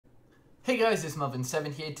Hey guys, it's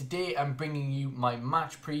Melvin7 here. Today I'm bringing you my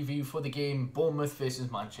match preview for the game Bournemouth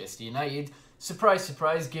versus Manchester United. Surprise,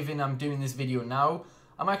 surprise, given I'm doing this video now,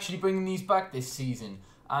 I'm actually bringing these back this season.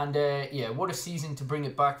 And yeah, what a season to bring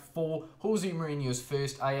it back for Jose Mourinho's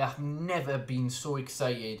first. I have never been so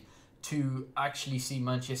excited to actually see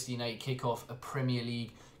Manchester United kick off a Premier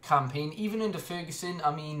League campaign. Even under Ferguson,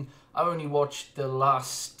 I mean, I only watched the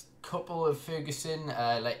last couple of Ferguson,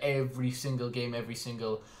 like every single game, every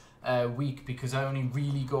single week, because I only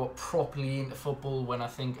really got properly into football when I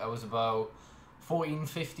think I was about 14,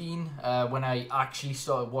 15, when I actually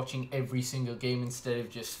started watching every single game instead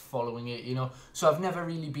of just following it, you know. So I've never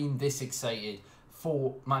really been this excited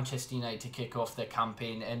for Manchester United to kick off their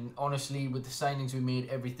campaign, and honestly, with the signings we made,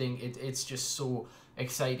 everything, it's just so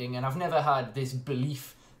exciting, and I've never had this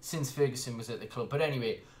belief since Ferguson was at the club. But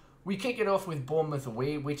anyway, we kick it off with Bournemouth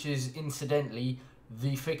away, which is incidentally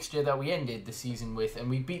the fixture that we ended the season with, and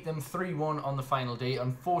we beat them 3-1 on the final day.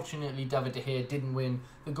 Unfortunately, David De Gea didn't win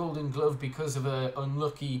the Golden Glove because of an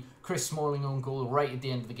unlucky Chris Smalling own goal right at the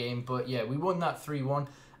end of the game, but yeah, we won that 3-1,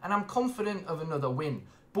 and I'm confident of another win.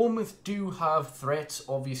 Bournemouth do have threats,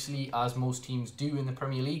 obviously, as most teams do in the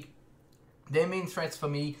Premier League. Their main threats for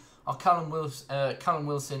me are Callum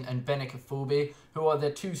Wilson and Benik Afobe, who are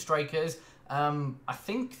their two strikers. I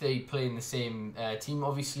think they play in the same team.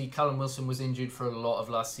 Obviously, Callum Wilson was injured for a lot of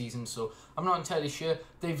last season, so I'm not entirely sure.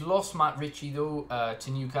 They've lost Matt Ritchie, though,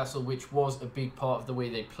 to Newcastle, which was a big part of the way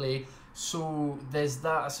they play. So there's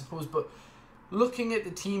that, I suppose. But looking at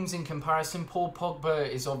the teams in comparison, Paul Pogba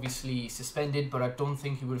is obviously suspended, but I don't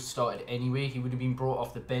think he would have started anyway. He would have been brought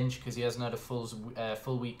off the bench because he hasn't had a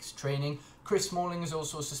full week's training. Chris Smalling is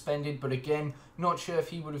also suspended, but again, not sure if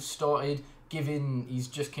he would have started, given he's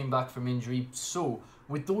just came back from injury. So,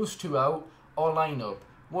 with those two out, our lineup,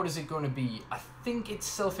 what is it going to be? I think it's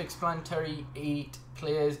self-explanatory, 8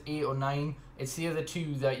 players, 8 or 9. It's the other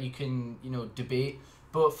two that you can, debate.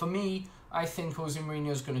 But for me, I think Jose Mourinho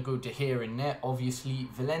is going to go De Gea in net, obviously.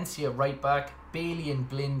 Valencia right back, Bailey and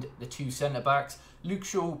Blind, the two centre-backs. Luke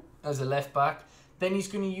Shaw as a left-back. Then he's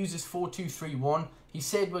going to use his 4-2-3-1. He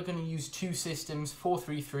said we're going to use two systems,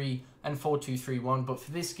 4-3-3 and 4-2-3-1. But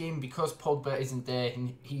for this game, because Pogba isn't there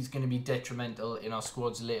and he's going to be detrimental in our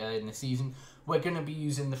squads later in the season, we're going to be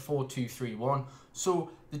using the 4-2-3-1.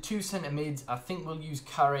 So the two centre mids, I think we'll use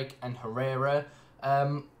Carrick and Herrera.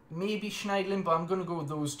 Maybe Schneiderlin, but I'm going to go with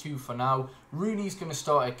those two for now. Rooney's going to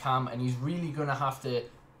start at cam, and he's really going to have to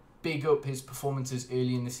big up his performances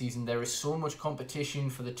early in the season. There is so much competition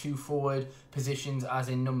for the two forward positions, as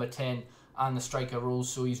in number 10 and the striker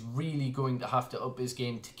roles, so he's really going to have to up his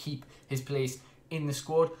game to keep his place in the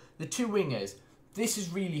squad. The two wingers, this is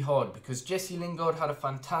really hard because Jesse Lingard had a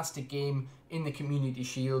fantastic game in the Community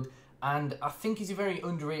Shield, and I think he's a very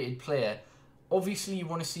underrated player. Obviously, you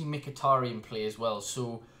want to see Mkhitaryan play as well,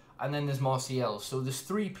 and then there's Martial. So there's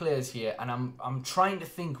 3 players here, and I'm trying to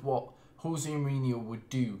think what Jose Mourinho would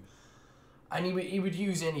do. And he would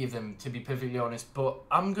use any of them, to be perfectly honest. But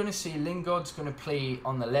I'm going to say Lingard's going to play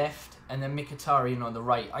on the left and then Mkhitaryan on the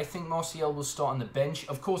right. I think Martial will start on the bench.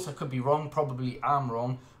 Of course, I could be wrong. Probably am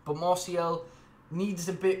wrong. But Martial needs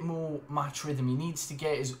a bit more match rhythm. He needs to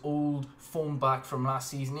get his old form back from last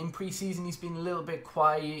season. In pre-season, he's been a little bit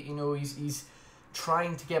quiet. You know, he's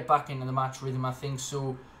trying to get back into the match rhythm, I think.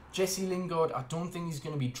 So Jesse Lingard, I don't think he's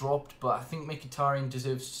going to be dropped, but I think Mkhitaryan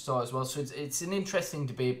deserves to start as well. So it's an interesting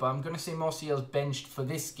debate, but I'm going to say Martial's benched for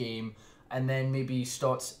this game and then maybe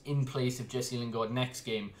starts in place of Jesse Lingard next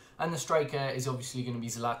game. And the striker is obviously going to be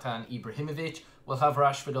Zlatan Ibrahimovic. We'll have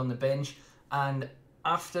Rashford on the bench. And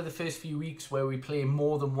after the first few weeks where we play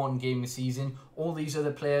more than one game a season, all these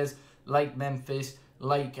other players like Memphis,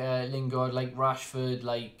 like Lingard, like Rashford,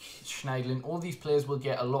 like Schneiderlin, all these players will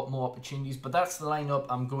get a lot more opportunities. But that's the lineup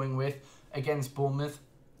I'm going with against Bournemouth.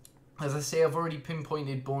 As I say, I've already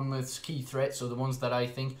pinpointed Bournemouth's key threats, so the ones that I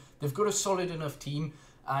think. They've got a solid enough team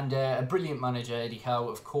and a brilliant manager, Eddie Howe,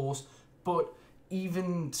 of course. But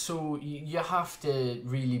even so, you have to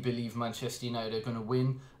really believe Manchester United are going to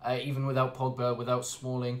win, even without Pogba, without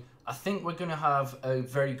Smalling. I think we're going to have a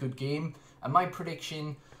very good game. And my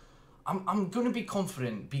prediction, I'm going to be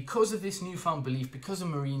confident because of this newfound belief, because of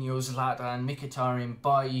Mourinho, Zlatan, Mkhitaryan,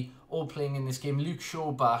 Bailly all playing in this game, Luke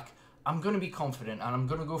Shaw back. I'm going to be confident and I'm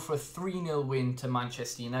going to go for a 3-0 win to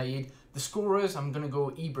Manchester United. The scorers, I'm going to go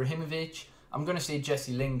Ibrahimovic, I'm going to say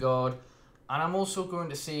Jesse Lingard, and I'm also going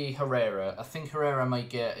to say Herrera. I think Herrera might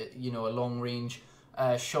get, a long range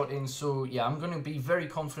shot in. So yeah, I'm going to be very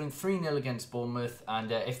confident, 3-0 against Bournemouth,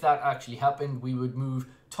 and if that actually happened, we would move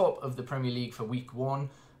top of the Premier League for week 1.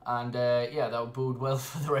 And yeah, that would bode well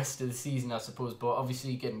for the rest of the season, I suppose. But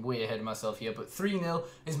obviously getting way ahead of myself here. But 3-0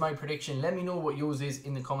 is my prediction. Let me know what yours is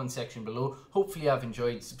in the comment section below. Hopefully you have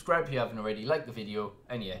enjoyed. Subscribe if you haven't already. Like the video.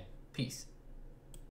 And yeah, peace.